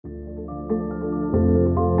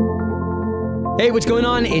Hey, what's going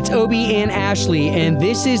on? It's Obie and Ashley, and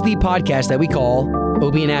this is the podcast that we call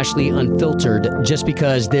Obie and Ashley Unfiltered, just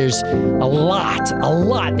because there's a lot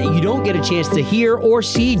that you don't get a chance to hear or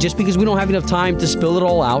see just because we don't have enough time to spill it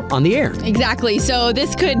all out on the air. Exactly. So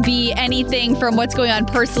this could be anything from what's going on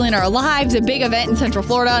personally in our lives, a big event in Central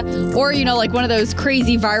Florida, or, like one of those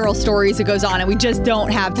crazy viral stories that goes on and we just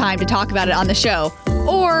don't have time to talk about it on the show.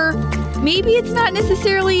 Or maybe it's not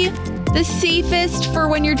necessarily the safest for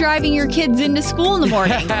when you're driving your kids into school in the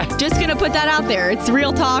morning. Just going to put that out there. It's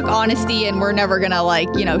real talk, honesty, and we're never going to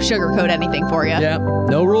sugarcoat anything for you. Yeah.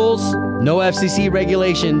 No rules, no FCC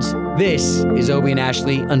regulations. This is Obie and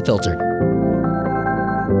Ashley Unfiltered.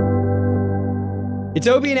 It's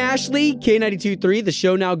Obie and Ashley, K92.3, the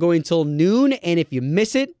show now going till noon. And if you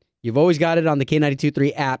miss it, you've always got it on the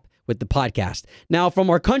K92.3 app with the podcast. Now, from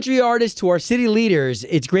our country artists to our city leaders,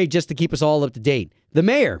 it's great just to keep us all up to date. The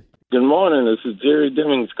mayor. Good morning. This is Jerry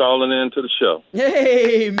Demings calling in to the show.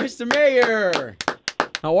 Hey, Mr. Mayor.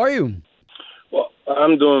 How are you? Well,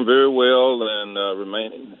 I'm doing very well and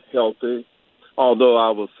remaining healthy. Although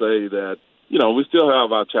I will say that, we still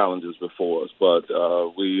have our challenges before us, but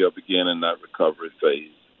we are beginning that recovery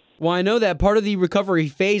phase. Well, I know that part of the recovery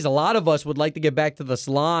phase, a lot of us would like to get back to the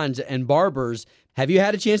salons and barbers. Have you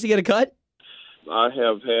had a chance to get a cut? I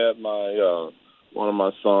have had my one of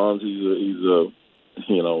my sons. He's a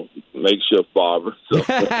makeshift barber. So.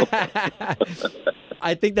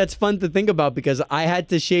 I think that's fun to think about because I had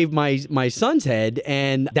to shave my son's head,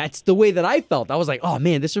 and that's the way that I felt. I was like, oh,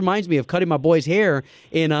 man, this reminds me of cutting my boy's hair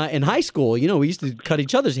in high school. We used to cut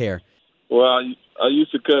each other's hair. Well, I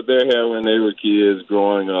used to cut their hair when they were kids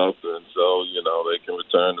growing up, and so, they can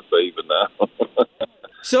return the favor now.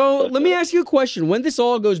 So let me ask you a question. When this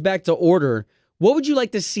all goes back to order, what would you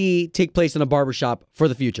like to see take place in a barbershop for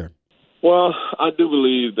the future? Well, I do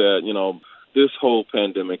believe that, this whole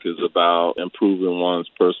pandemic is about improving one's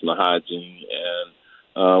personal hygiene.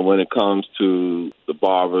 And when it comes to the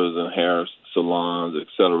barbers and hair salons, et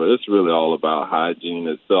cetera, it's really all about hygiene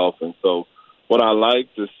itself. And so what I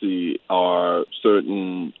like to see are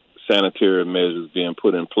certain sanitary measures being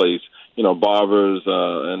put in place. Barbers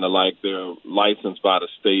and the like, they're licensed by the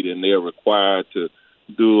state and they're required to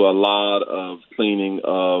do a lot of cleaning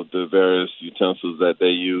of the various utensils that they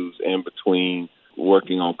use in between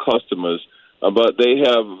working on customers. But they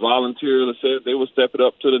have voluntarily said they will step it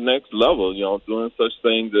up to the next level, doing such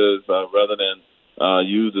things as rather than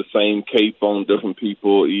use the same cape on different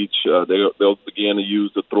people each, they'll begin to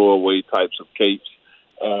use the throwaway types of capes,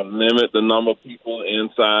 limit the number of people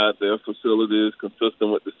inside their facilities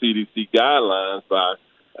consistent with the CDC guidelines by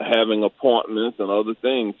having appointments and other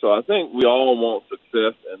things. So I think we all want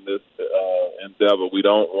success in this endeavor. We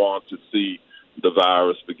don't want to see the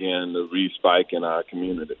virus begin to re-spike in our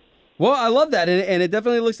community. Well, I love that, and it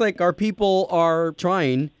definitely looks like our people are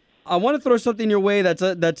trying. I want to throw something your way that's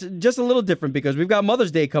just a little different because we've got Mother's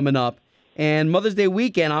Day coming up, and Mother's Day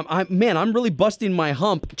weekend. I'm really busting my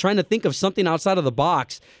hump trying to think of something outside of the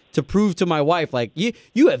box to prove to my wife, like,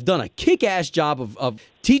 you have done a kick-ass job of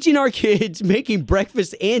teaching our kids, making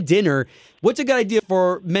breakfast and dinner. What's a good idea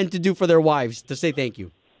for men to do for their wives to say thank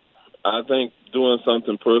you? I think doing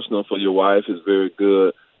something personal for your wife is very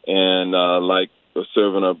good, and like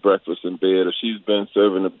serving her breakfast in bed. If she's been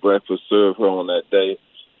serving the breakfast, serve her on that day.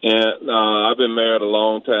 And I've been married a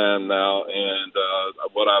long time now, and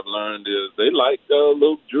what I've learned is they like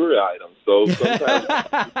little jewelry items. So sometimes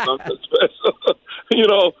something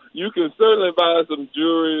special. You can certainly buy some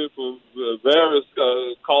jewelry for various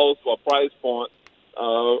costs or price points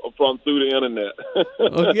from through the internet.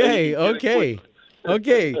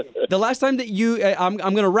 Okay. The last time that I'm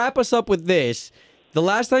going to wrap us up with this. The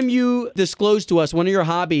last time you disclosed to us one of your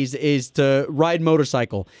hobbies is to ride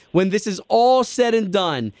motorcycle. When this is all said and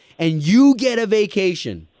done and you get a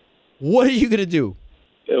vacation, what are you going to do?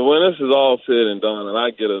 When this is all said and done and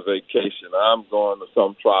I get a vacation, I'm going to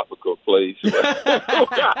some tropical place.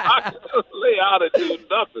 I can lay out and do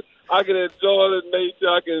nothing. I can enjoy the nature,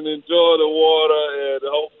 I can enjoy the water, and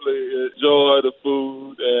hopefully enjoy the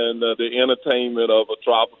food and the entertainment of a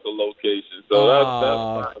tropical location. So that's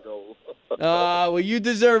my goal. Well, you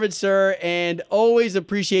deserve it, sir, and always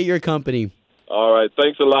appreciate your company. All right.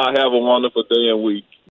 Thanks a lot. Have a wonderful day and week.